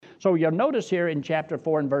So you'll notice here in chapter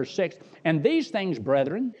 4 and verse 6, and these things,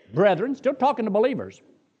 brethren, still talking to believers,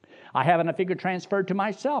 I have in a figure transferred to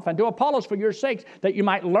myself and to Apollos for your sakes, that you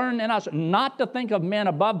might learn in us not to think of men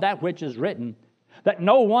above that which is written, that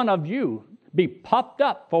no one of you be puffed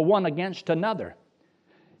up for one against another.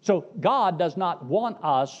 So God does not want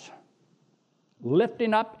us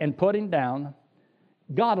lifting up and putting down.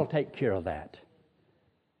 God will take care of that.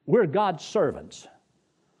 We're God's servants.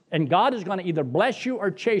 And God is going to either bless you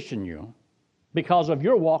or chasten you because of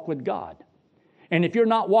your walk with God. And if you're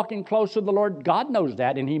not walking close to the Lord, God knows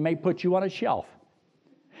that, and He may put you on a shelf.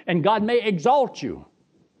 And God may exalt you.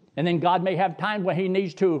 And then God may have time when He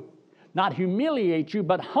needs to not humiliate you,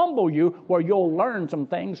 but humble you, where you'll learn some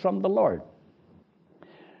things from the Lord.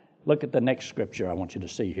 Look at the next scripture I want you to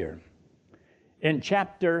see here. In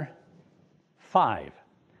chapter 5,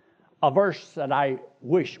 a verse that I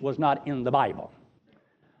wish was not in the Bible.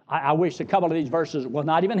 I wish a couple of these verses was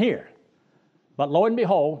not even here. But lo and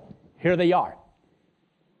behold, here they are.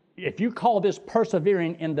 If you call this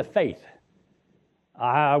persevering in the faith,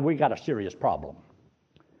 we got a serious problem.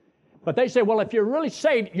 But they say, well, if you're really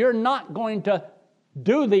saved, you're not going to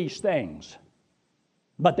do these things.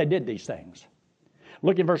 But they did these things.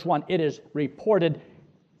 Look in verse 1. It is reported,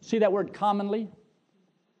 see that word commonly?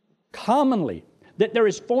 Commonly. That there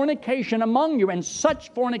is fornication among you, and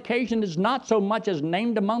such fornication is not so much as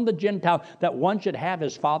named among the Gentiles, that one should have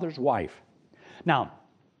his father's wife. Now,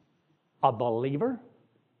 a believer,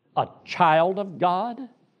 a child of God,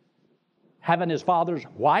 having his father's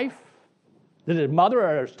wife, his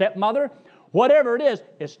mother or stepmother, whatever it is,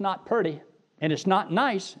 it's not pretty, and it's not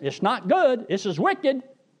nice, it's not good, this is wicked.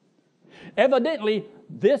 Evidently,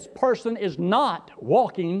 this person is not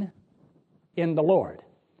walking in the Lord.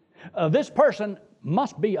 This person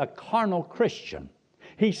must be a carnal Christian.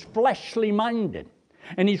 He's fleshly minded,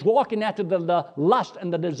 and he's walking after the lust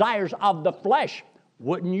and the desires of the flesh.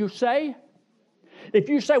 Wouldn't you say? If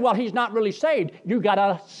you say, well, he's not really saved, you got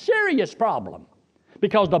a serious problem,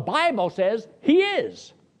 because the Bible says he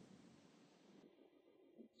is.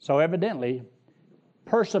 So evidently,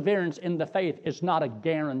 perseverance in the faith is not a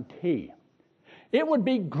guarantee. It would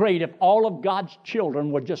be great if all of God's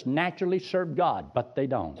children would just naturally serve God, but they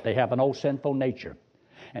don't. They have an old sinful nature.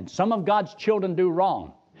 And some of God's children do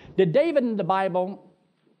wrong. Did David in the Bible,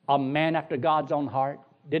 a man after God's own heart,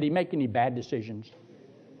 did he make any bad decisions?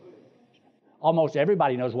 Almost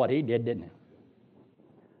everybody knows what he did, didn't he?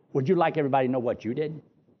 Would you like everybody to know what you did?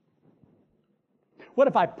 What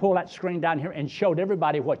if I pull that screen down here and showed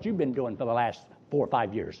everybody what you've been doing for the last 4 or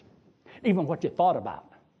 5 years? Even what you thought about.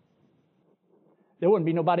 There wouldn't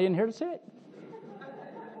be nobody in here to see it.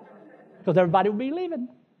 Because everybody would be leaving.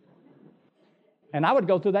 And I would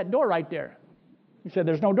go through that door right there. You said,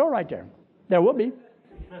 there's no door right there. There will be.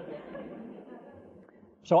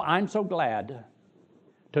 So I'm so glad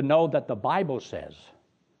to know that the Bible says,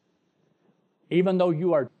 even though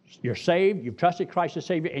you're saved, you've trusted Christ as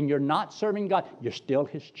Savior, and you're not serving God, you're still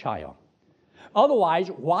His child. Otherwise,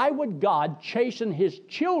 why would God chasten His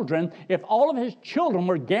children if all of His children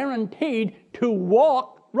were guaranteed to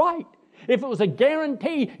walk right? If it was a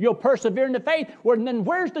guarantee you'll persevere in the faith, well, then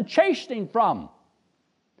where's the chastening from?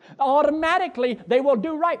 Automatically, they will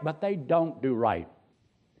do right, but they don't do right.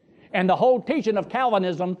 And the whole teaching of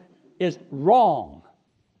Calvinism is wrong,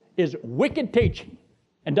 is wicked teaching,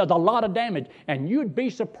 and does a lot of damage. And you'd be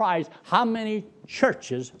surprised how many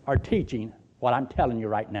churches are teaching what I'm telling you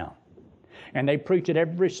right now. And they preach it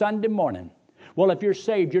every Sunday morning. Well, if you're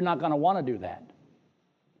saved, you're not going to want to do that.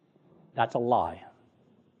 That's a lie.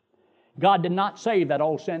 God did not save that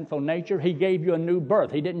old sinful nature. He gave you a new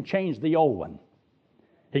birth. He didn't change the old one.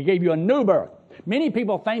 He gave you a new birth. Many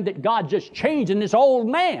people think that God's just changing this old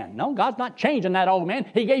man. No, God's not changing that old man.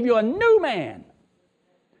 He gave you a new man,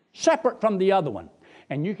 separate from the other one.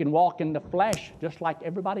 And you can walk in the flesh just like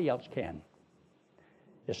everybody else can.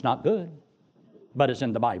 It's not good, but it's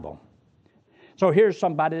in the Bible. So here's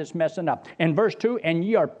somebody that's messing up. In verse 2, and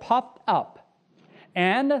ye are puffed up,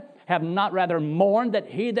 and have not rather mourned that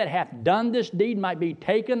he that hath done this deed might be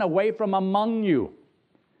taken away from among you.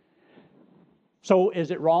 So is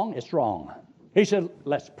it wrong? It's wrong. He said,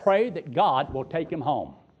 let's pray that God will take him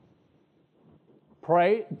home.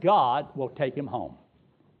 Pray God will take him home,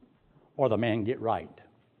 or the man get right.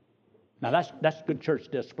 Now that's good church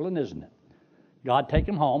discipline, isn't it? God take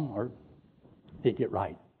him home, or he get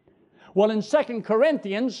right. Well, in 2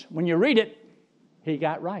 Corinthians, when you read it, he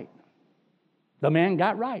got right. The man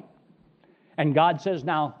got right. And God says,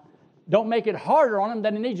 now, don't make it harder on him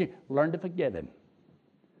than he needs you. Learn to forgive him.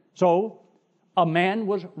 So, a man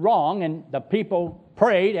was wrong, and the people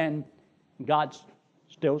prayed, and God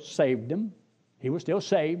still saved him. He was still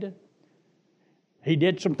saved. He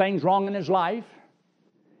did some things wrong in his life.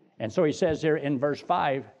 And so he says here in verse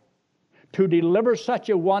 5, to deliver such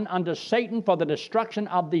a one unto Satan for the destruction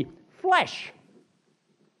of the flesh.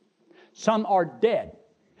 Some are dead.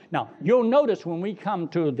 Now, you'll notice when we come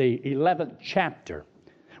to the 11th chapter,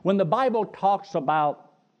 when the Bible talks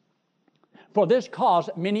about, for this cause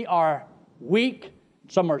many are weak,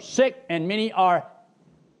 some are sick, and many are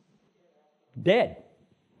dead.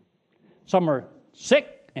 Some are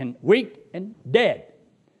sick and weak and dead.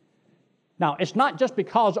 Now, it's not just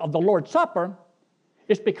because of the Lord's Supper.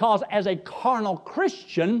 It's because as a carnal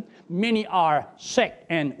Christian, many are sick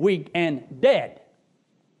and weak and dead.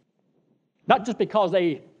 Not just because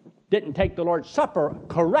they didn't take the Lord's Supper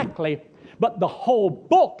correctly, but the whole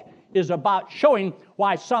book is about showing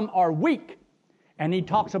why some are weak. And he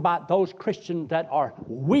talks about those Christians that are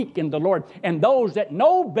weak in the Lord, and those that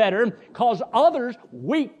know better cause others,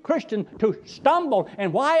 weak Christians, to stumble.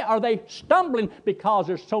 And why are they stumbling? Because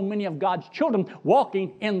there's so many of God's children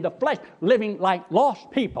walking in the flesh, living like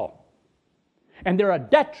lost people. And they're a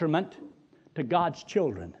detriment to God's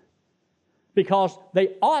children, because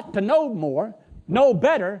they ought to know more, know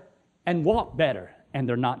better, and walk better, and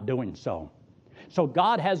they're not doing so. So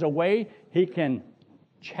God has a way He can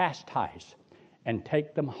chastise and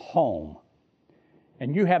take them home.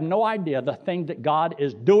 And you have no idea the thing that God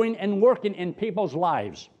is doing and working in people's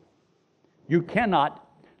lives. You cannot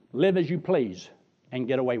live as you please and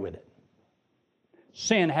get away with it.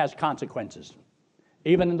 Sin has consequences,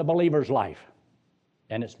 even in the believer's life.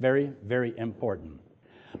 And it's very, very important.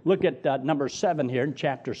 Look at number 7 here in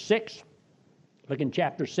chapter 6. Look in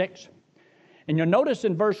chapter 6. And you'll notice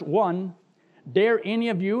in verse 1, dare any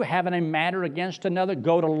of you, having a matter against another,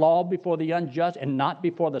 go to law before the unjust and not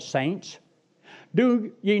before the saints?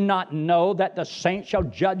 Do ye not know that the saints shall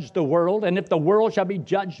judge the world, and if the world shall be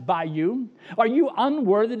judged by you? Are you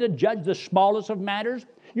unworthy to judge the smallest of matters?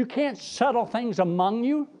 You can't settle things among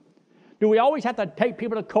you. Do we always have to take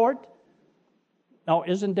people to court? No,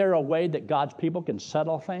 isn't there a way that God's people can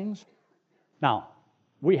settle things? Now,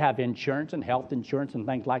 we have insurance and health insurance and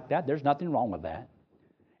things like that. There's nothing wrong with that.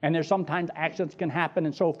 And there's sometimes accidents can happen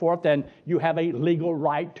and so forth, and you have a legal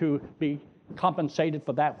right to be compensated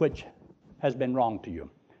for that which has been wrong to you.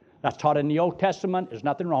 That's taught in the Old Testament. There's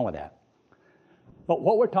nothing wrong with that. But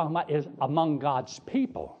what we're talking about is among God's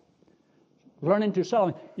people, learning to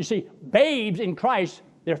settle. You see, babes in Christ,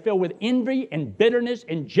 they're filled with envy and bitterness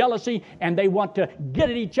and jealousy, and they want to get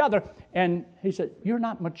at each other. And he said, you're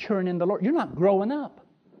not maturing in the Lord. You're not growing up.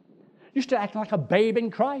 You're still acting like a babe in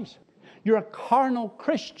Christ. You're a carnal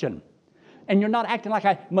Christian, and you're not acting like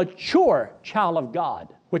a mature child of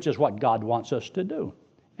God, which is what God wants us to do.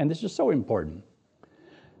 And this is so important.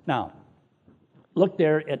 Now, look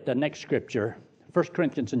there at the next scripture, 1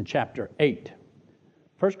 Corinthians in chapter 8.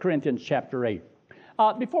 1 Corinthians chapter 8.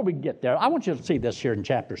 Before we get there, I want you to see this here in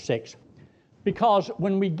chapter 6, because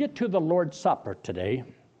when we get to the Lord's Supper today,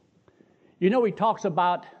 you know he talks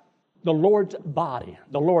about the Lord's body,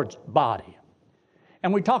 the Lord's body.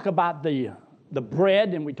 And we talk about the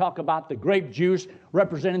bread, and we talk about the grape juice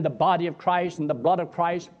representing the body of Christ and the blood of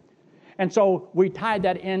Christ. And so we tie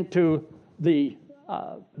that into the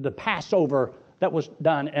Passover that was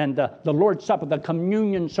done, and the Lord's Supper, the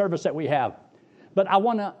communion service that we have. But I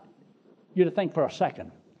want you to think for a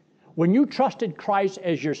second. When you trusted Christ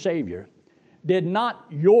as your Savior, did not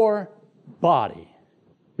your body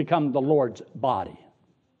become the Lord's body?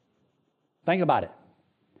 Think about it.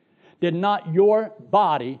 Did not your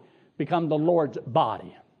body become the Lord's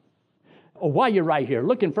body? Oh, while you're right here,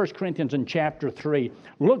 look in 1 Corinthians in chapter 3.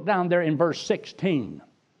 Look down there in verse 16.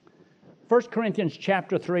 1 Corinthians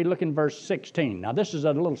chapter 3, look in verse 16. Now, this is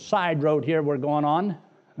a little side road here we're going on,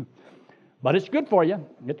 but it's good for you.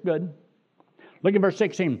 It's good. Look at verse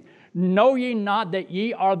 16. Know ye not that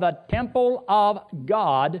ye are the temple of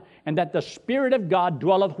God, and that the Spirit of God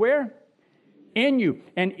dwelleth where? In you.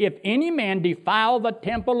 And if any man defile the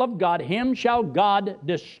temple of God, him shall God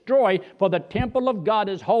destroy, for the temple of God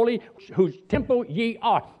is holy, whose temple ye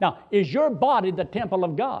are. Now, is your body the temple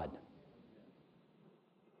of God?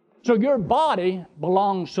 So your body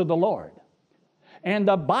belongs to the Lord. And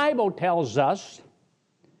the Bible tells us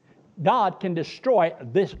God can destroy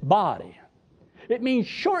this body. It means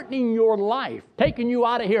shortening your life, taking you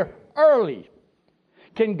out of here early.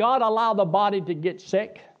 Can God allow the body to get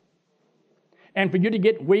sick? And for you to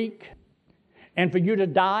get weak, and for you to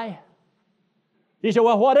die? He said,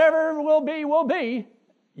 well, whatever will be, will be.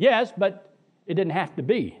 Yes, but it didn't have to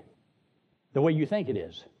be the way you think it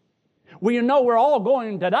is. Well, you know we're all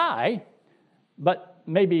going to die, but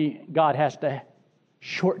maybe God has to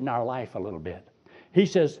shorten our life a little bit. He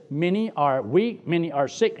says, many are weak, many are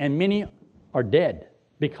sick, and many are dead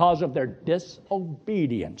because of their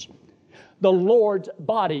disobedience. The Lord's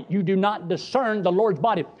body. You do not discern the Lord's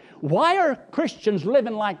body. Why are Christians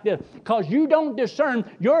living like this? Because you don't discern.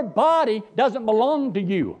 Your body doesn't belong to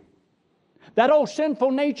you. That old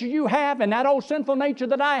sinful nature you have and that old sinful nature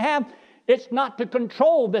that I have, it's not to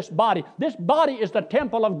control this body. This body is the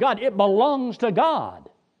temple of God. It belongs to God.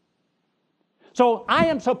 So I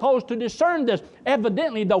am supposed to discern this.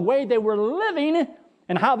 Evidently, the way they were living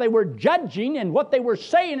and how they were judging and what they were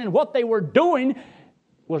saying and what they were doing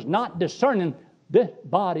was not discerning. This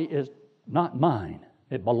body is not mine.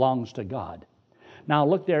 It belongs to God. Now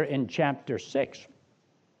look there in chapter 6.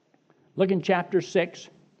 Look in chapter 6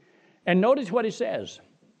 and notice what he says.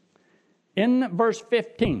 In verse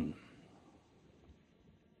 15.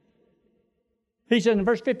 He says in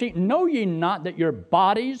verse 15, know ye not that your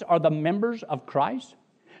bodies are the members of Christ?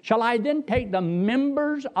 Shall I then take the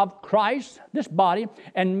members of Christ, this body,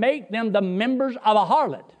 and make them the members of a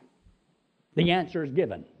harlot? The answer is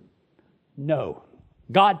given. No.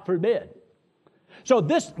 God forbid. So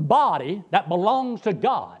this body that belongs to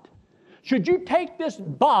God, should you take this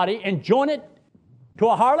body and join it to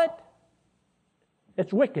a harlot?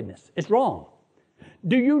 It's wickedness. It's wrong.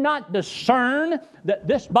 Do you not discern that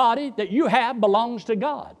this body that you have belongs to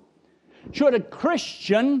God? Should a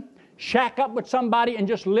Christian shack up with somebody and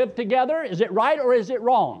just live together? Is it right or is it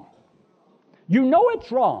wrong? You know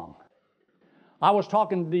it's wrong. I was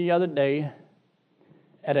talking the other day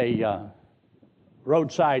at a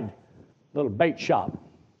roadside little bait shop.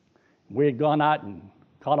 We had gone out and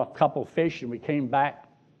caught a couple fish and we came back.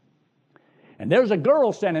 And there's a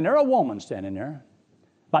girl standing there, a woman standing there,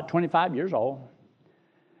 about 25 years old.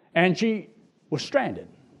 And she was stranded.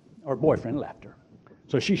 Her boyfriend left her.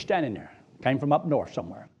 So she's standing there. Came from up north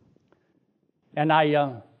somewhere. And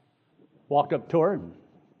I walked up to her, and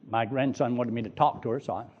my grandson wanted me to talk to her,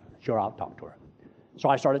 so I'll talk to her. So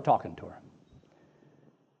I started talking to her.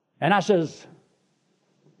 And I says,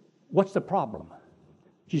 what's the problem?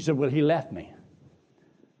 She said, well, he left me.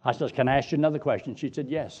 I says, can I ask you another question? She said,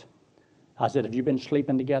 yes. I said, have you been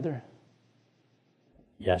sleeping together?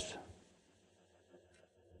 Yes.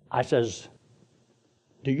 I says,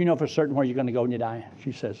 do you know for certain where you're going to go when you die?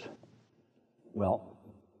 She says, well,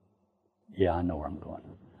 yeah, I know where I'm going.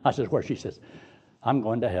 I says, where? She says, I'm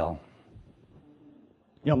going to hell.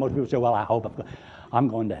 You know, most people say, well, I hope I'm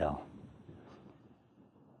going to hell.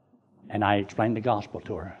 And I explained the gospel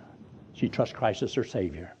to her. She trusts Christ as her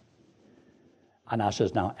Savior. And I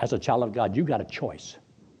says, now, as a child of God, you got a choice.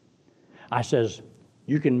 I says,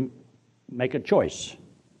 you can make a choice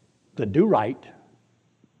to do right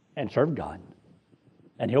and serve God,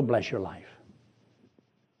 and He'll bless your life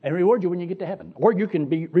and reward you when you get to heaven. Or you can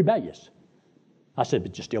be rebellious. I said,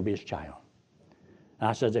 but you still be His child. And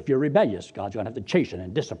I said, if you're rebellious, God's going to have to chasten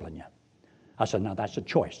and discipline you. I said, now that's a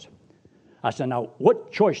choice. I said, now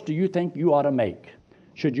what choice do you think you ought to make?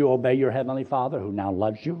 Should you obey your Heavenly Father who now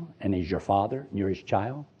loves you and He's your Father and you're His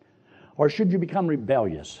child? Or should you become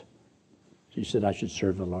rebellious? She said, I should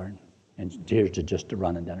serve the Lord. And tears are just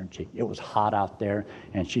running down her cheek. It was hot out there,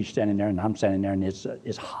 and she's standing there, and I'm standing there, and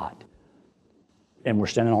it's hot. And we're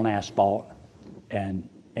standing on asphalt, and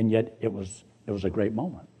yet it was a great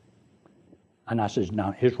moment. And I said,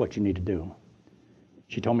 now, here's what you need to do.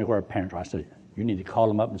 She told me where her parents were. I said, you need to call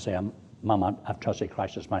them up and say, Mom, I've trusted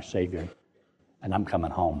Christ as my Savior, and I'm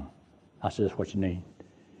coming home. I said, that's what you need.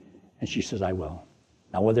 And she says, I will.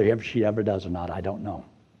 Now, whether she ever does or not, I don't know.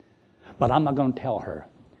 But I'm not going to tell her.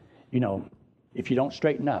 You know, if you don't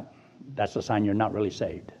straighten up, that's a sign you're not really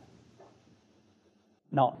saved.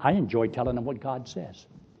 Now, I enjoy telling them what God says.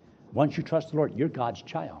 Once you trust the Lord, you're God's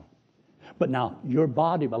child. But now, your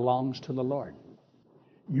body belongs to the Lord.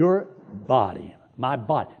 Your body, my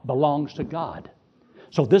body, belongs to God.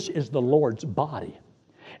 So this is the Lord's body.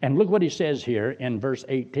 And look what He says here in verse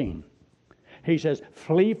 18. He says,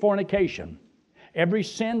 flee fornication. Every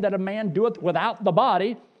sin that a man doeth without the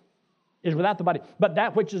body is without the body. But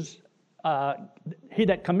that which is, he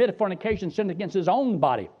that committeth fornication sinned against his own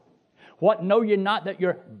body. What, know ye not that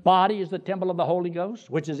your body is the temple of the Holy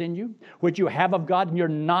Ghost, which is in you, which you have of God, and you're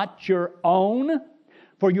not your own?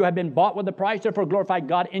 For you have been bought with a price, therefore glorify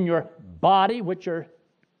God in your body,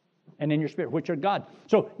 and in your spirit, which are God.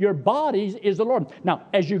 So your bodies is the Lord. Now,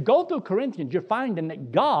 as you go through Corinthians, you're finding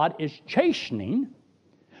that God is chastening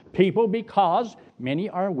people because many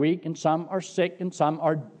are weak and some are sick and some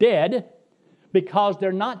are dead because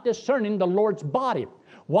they're not discerning the Lord's body.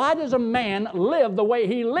 Why does a man live the way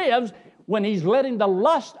he lives when he's letting the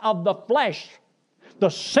lust of the flesh, the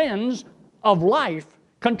sins of life,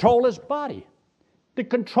 control his body? To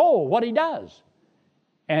control what he does.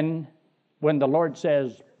 And when the Lord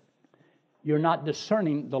says, you're not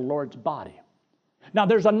discerning the Lord's body. Now,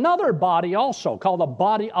 there's another body also called the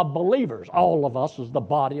body of believers. All of us is the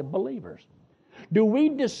body of believers. Do we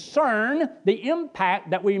discern the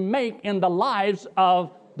impact that we make in the lives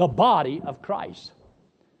of the body of Christ?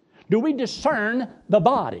 Do we discern the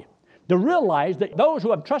body? To realize that those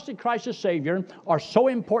who have trusted Christ as Savior are so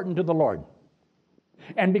important to the Lord.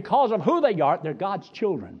 And because of who they are, they're God's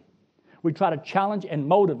children. We try to challenge and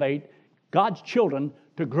motivate God's children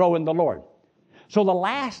to grow in the Lord. So the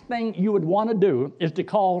last thing you would want to do is to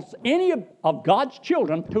cause any of God's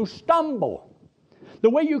children to stumble. The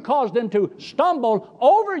way you cause them to stumble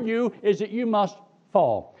over you is that you must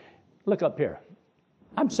fall. Look up here.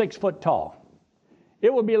 I'm 6 foot tall.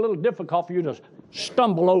 It would be a little difficult for you to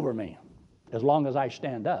stumble over me as long as I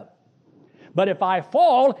stand up. But if I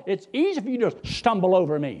fall, it's easy for you to stumble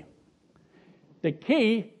over me. The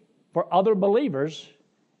key for other believers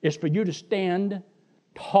is for you to stand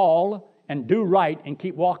tall and do right and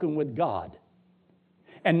keep walking with God.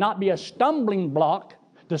 And not be a stumbling block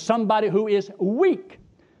to somebody who is weak.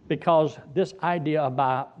 Because this idea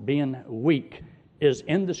about being weak is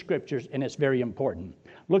in the Scriptures and it's very important.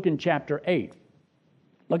 Look in chapter 8.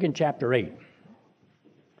 Look in chapter 8.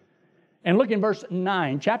 And look in verse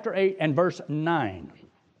 9. Chapter 8 and verse 9.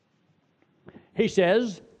 He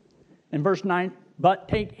says in verse 9, but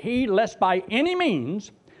take heed lest by any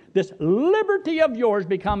means this liberty of yours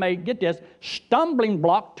become a, get this, stumbling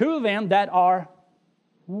block to them that are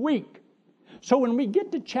weak. So when we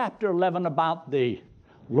get to chapter 11 about the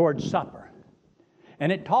Lord's Supper,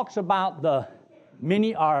 and it talks about the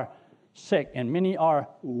many are sick and many are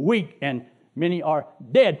weak and many are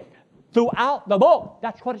dead, throughout the book,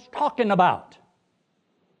 that's what it's talking about.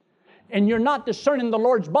 And you're not discerning the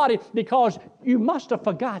Lord's body because you must have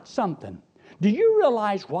forgot something. Do you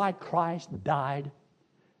realize why Christ died?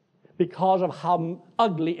 Because of how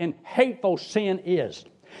ugly and hateful sin is.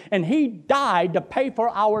 And He died to pay for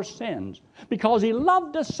our sins because He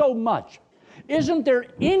loved us so much. Isn't there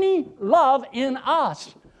any love in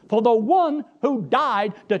us for the one who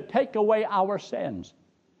died to take away our sins?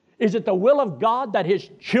 Is it the will of God that His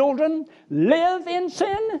children live in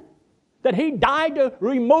sin? That He died to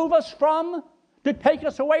remove us from, to take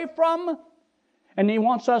us away from? And He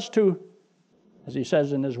wants us to, as He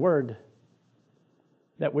says in His Word,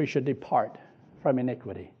 that we should depart from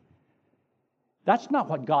iniquity. That's not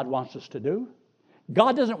what God wants us to do.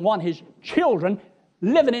 God doesn't want His children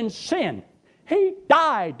living in sin. He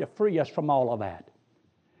died to free us from all of that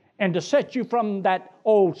and to set you from that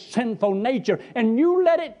old sinful nature, and you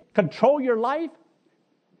let it control your life.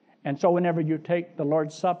 And so whenever you take the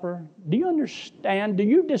Lord's Supper, do you understand, do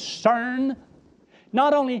you discern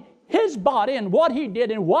not only His body and what He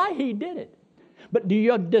did and why He did it, but do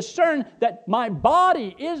you discern that my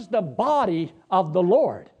body is the body of the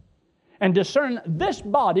Lord? And discern this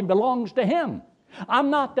body belongs to Him. I'm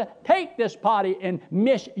not to take this body and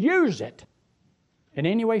misuse it in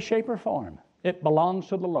any way, shape, or form. It belongs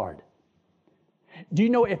to the Lord. Do you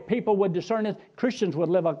know if people would discern it, Christians would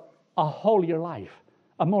live a holier life,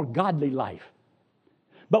 a more godly life.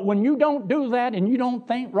 But when you don't do that and you don't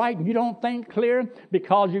think right and you don't think clear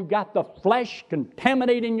because you've got the flesh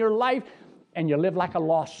contaminating your life and you live like a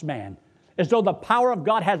lost man, as though the power of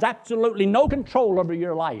God has absolutely no control over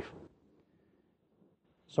your life.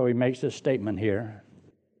 So he makes this statement here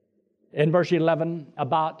in verse 11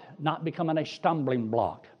 about not becoming a stumbling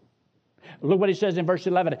block. Look what he says in verse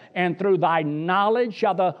 11. And through thy knowledge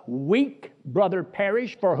shall the weak brother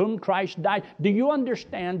perish for whom Christ died. Do you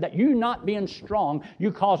understand that you not being strong,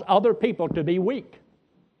 you cause other people to be weak?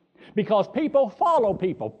 Because people follow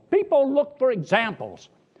people. People look for examples.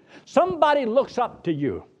 Somebody looks up to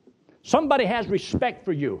you. Somebody has respect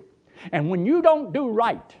for you. And when you don't do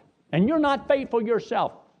right, and you're not faithful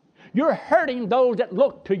yourself, you're hurting those that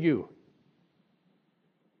look to you.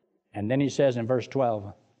 And then he says in verse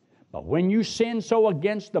 12, but when you sin so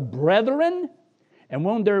against the brethren, and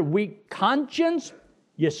when their weak conscience,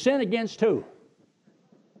 you sin against who?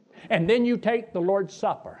 And then you take the Lord's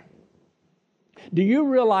Supper. Do you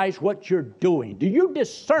realize what you're doing? Do you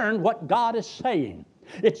discern what God is saying?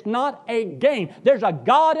 It's not a game. There's a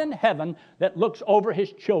God in heaven that looks over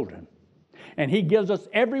His children. And He gives us,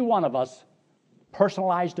 every one of us,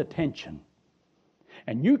 personalized attention.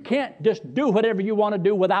 And you can't just do whatever you want to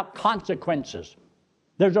do without consequences.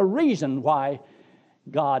 There's a reason why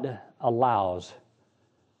God allows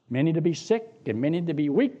many to be sick and many to be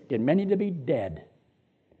weak and many to be dead.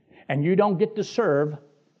 And you don't get to serve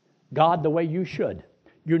God the way you should.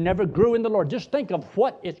 You never grew in the Lord. Just think of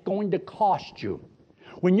what it's going to cost you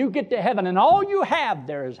when you get to heaven and all you have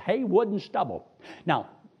there is hay, wood, and stubble. Now,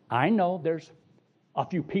 I know there's a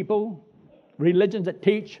few people, religions that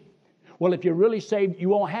teach, well, if you're really saved, you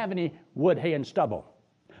won't have any wood, hay, and stubble.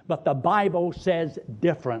 But the Bible says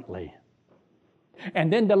differently.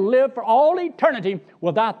 And then to live for all eternity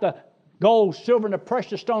without the gold, silver, and the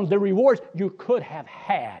precious stones, the rewards you could have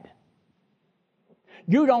had.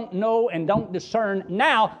 You don't know and don't discern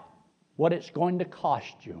now what it's going to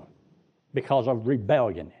cost you because of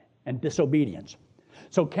rebellion and disobedience.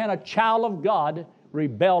 So can a child of God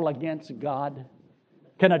rebel against God?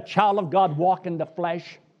 Can a child of God walk in the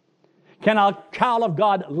flesh? Can a child of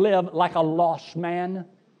God live like a lost man?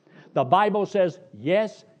 The Bible says,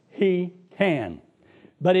 yes, he can.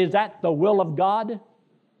 But is that the will of God?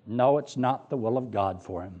 No, it's not the will of God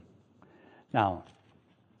for him. Now,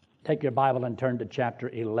 take your Bible and turn to chapter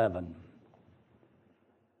 11.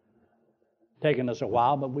 Taken us a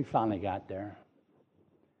while, but we finally got there.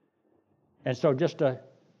 And so just to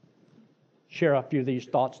share a few of these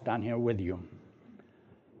thoughts down here with you.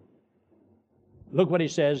 Look what he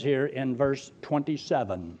says here in verse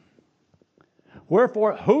 27.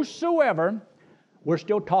 Wherefore, whosoever, we're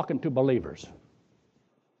still talking to believers.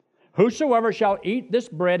 Whosoever shall eat this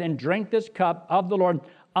bread and drink this cup of the Lord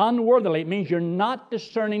unworthily, it means you're not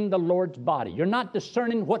discerning the Lord's body. You're not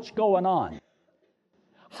discerning what's going on.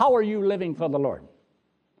 How are you living for the Lord?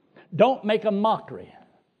 Don't make a mockery.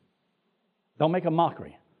 Don't make a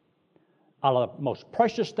mockery out of the most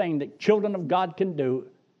precious thing that children of God can do,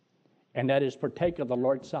 and that is partake of the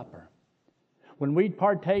Lord's Supper. When we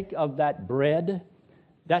partake of that bread,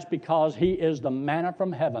 that's because He is the manna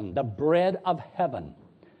from heaven, the bread of heaven.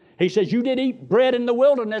 He says, you did eat bread in the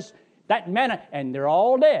wilderness, that manna, and they're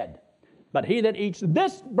all dead. But he that eats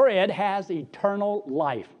this bread has eternal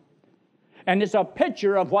life. And it's a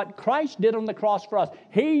picture of what Christ did on the cross for us.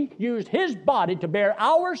 He used His body to bear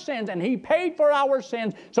our sins, and He paid for our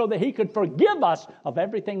sins so that He could forgive us of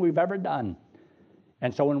everything we've ever done.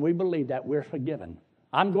 And so when we believe that, we're forgiven.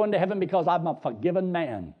 I'm going to heaven because I'm a forgiven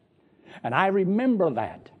man. And I remember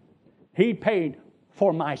that. He paid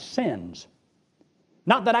for my sins.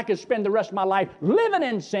 Not that I could spend the rest of my life living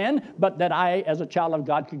in sin, but that I, as a child of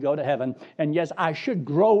God, could go to heaven. And yes, I should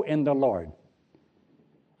grow in the Lord.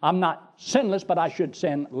 I'm not sinless, but I should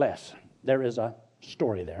sin less. There is a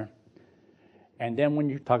story there. And then when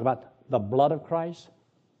you talk about the blood of Christ,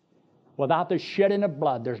 without the shedding of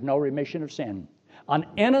blood, there's no remission of sin. An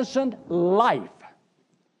innocent life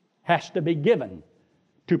has to be given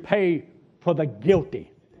to pay for the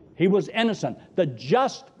guilty. He was innocent, the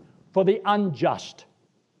just for the unjust.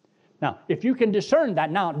 Now, if you can discern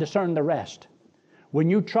that, now discern the rest. When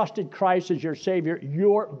you trusted Christ as your Savior,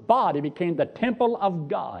 your body became the temple of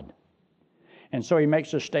God. And so he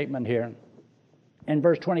makes a statement here in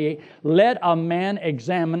verse 28, let a man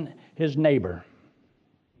examine his neighbor.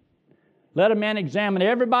 Let a man examine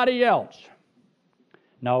everybody else.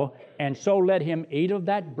 No, and so let him eat of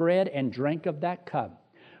that bread and drink of that cup.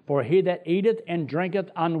 For he that eateth and drinketh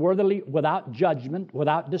unworthily without judgment,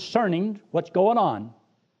 without discerning what's going on,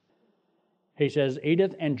 he says,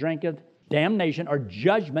 eateth and drinketh damnation or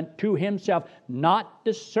judgment to himself, not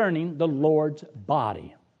discerning the Lord's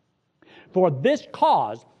body. For this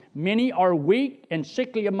cause many are weak and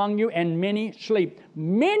sickly among you, and many sleep.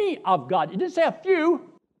 Many of God, it didn't say a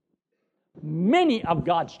few, many of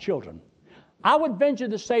God's children. I would venture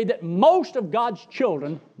to say that most of God's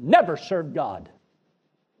children never serve God.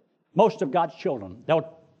 Most of God's children.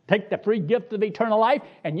 They'll take the free gift of eternal life,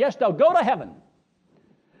 and yes, they'll go to heaven.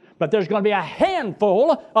 But there's going to be a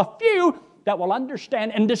handful, a few, that will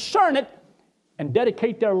understand and discern it and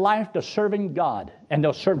dedicate their life to serving God. And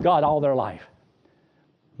they'll serve God all their life.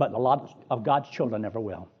 But a lot of God's children never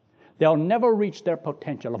will. They'll never reach their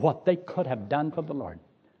potential of what they could have done for the Lord.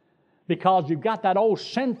 Because you've got that old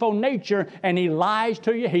sinful nature, and he lies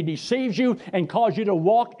to you, he deceives you, and causes you to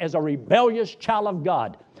walk as a rebellious child of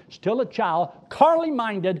God. Still a child, carnally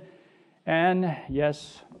minded, and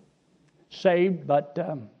yes, saved, but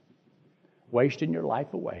wasting your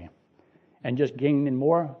life away. And just gaining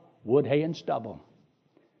more wood, hay, and stubble.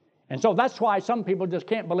 And so that's why some people just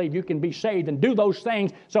can't believe you can be saved and do those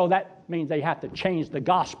things, so that means they have to change the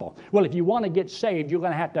gospel. Well, if you want to get saved, you're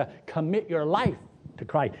going to have to commit your life to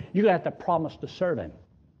Christ. You're going to have to promise to serve Him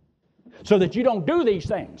so that you don't do these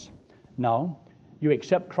things. No, you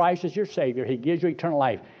accept Christ as your Savior. He gives you eternal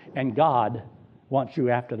life. And God wants you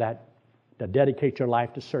after that to dedicate your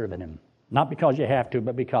life to serving Him. Not because you have to,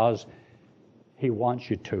 but because He wants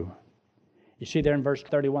you to. You see there in verse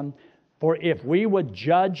 31, for if we would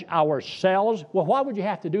judge ourselves, well, why would you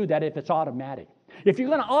have to do that if it's automatic? If you're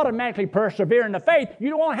going to automatically persevere in the faith, you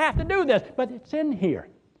don't want to have to do this, but it's in here.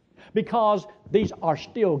 because these are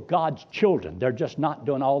still God's children. They're just not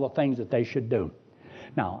doing all the things that they should do.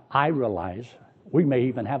 Now, I realize we may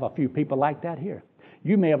even have a few people like that here.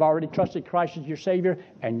 You may have already trusted Christ as your Savior,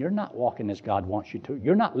 and you're not walking as God wants you to.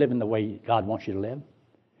 You're not living the way God wants you to live.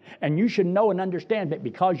 And you should know and understand that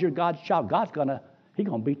because you're God's child, He's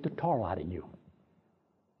going to beat the tar out of you.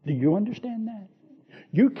 Do you understand that?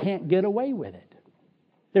 You can't get away with it.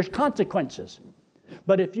 There's consequences.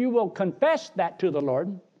 But if you will confess that to the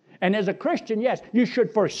Lord, and as a Christian, yes, you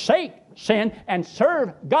should forsake sin and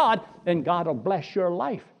serve God, then God will bless your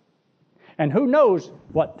life. And who knows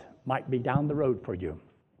what might be down the road for you.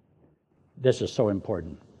 This is so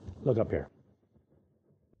important. Look up here.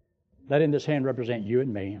 Letting this hand represent you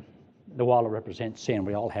and me. The wallet represents sin.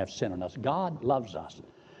 We all have sin in us. God loves us.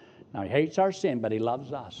 Now, He hates our sin, but He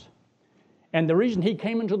loves us. And the reason He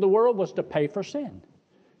came into the world was to pay for sin.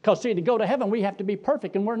 Because, see, to go to heaven, we have to be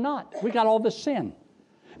perfect, and we're not. We got all this sin.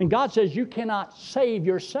 And God says you cannot save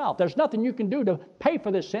yourself. There's nothing you can do to pay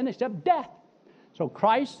for this sin except death. So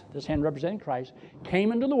Christ, this hand representing Christ,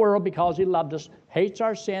 came into the world because He loved us, hates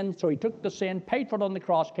our sin, so He took the sin, paid for it on the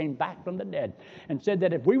cross, came back from the dead, and said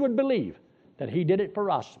that if we would believe that He did it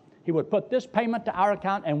for us, He would put this payment to our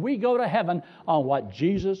account, and we go to heaven on what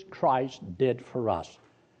Jesus Christ did for us.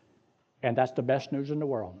 And that's the best news in the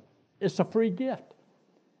world. It's a free gift.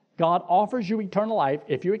 God offers you eternal life.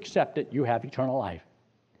 If you accept it, you have eternal life.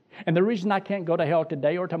 And the reason I can't go to hell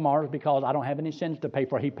today or tomorrow is because I don't have any sins to pay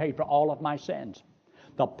for. He paid for all of my sins.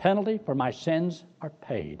 The penalty for my sins are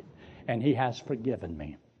paid, and He has forgiven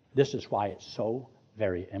me. This is why it's so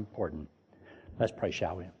very important. Let's pray,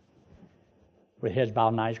 shall we? With heads bowed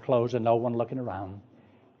and eyes closed and no one looking around.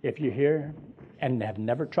 If you're here and have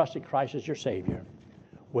never trusted Christ as your Savior,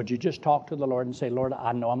 would you just talk to the Lord and say, Lord,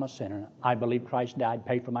 I know I'm a sinner. I believe Christ died,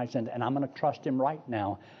 paid for my sins, and I'm going to trust Him right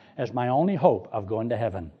now as my only hope of going to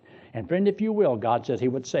heaven. And friend, if you will, God says He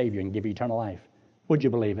would save you and give you eternal life. Would you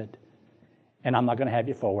believe it? And I'm not going to have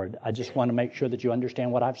you forward. I just want to make sure that you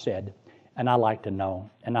understand what I've said. And I like to know,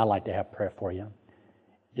 and I like to have prayer for you.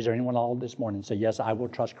 Is there anyone all this morning say, yes, I will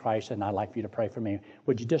trust Christ, and I'd like for you to pray for me?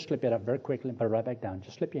 Would you just slip it up very quickly and put it right back down?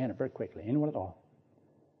 Just slip your hand up very quickly. Anyone at all?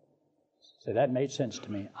 Say, that made sense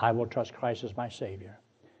to me. I will trust Christ as my Savior.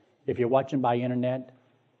 If you're watching by internet,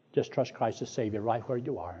 just trust Christ as Savior right where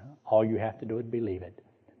you are. All you have to do is believe it.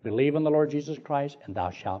 Believe in the Lord Jesus Christ, and thou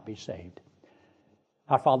shalt be saved.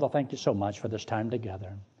 Our Father, thank you so much for this time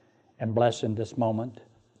together. And bless in this moment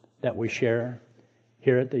that we share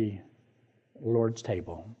here at the Lord's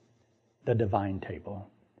table, the divine table,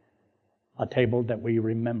 a table that we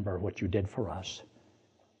remember what you did for us.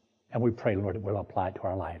 And we pray, Lord, that we'll apply it to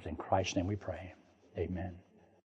our lives. In Christ's name we pray. Amen.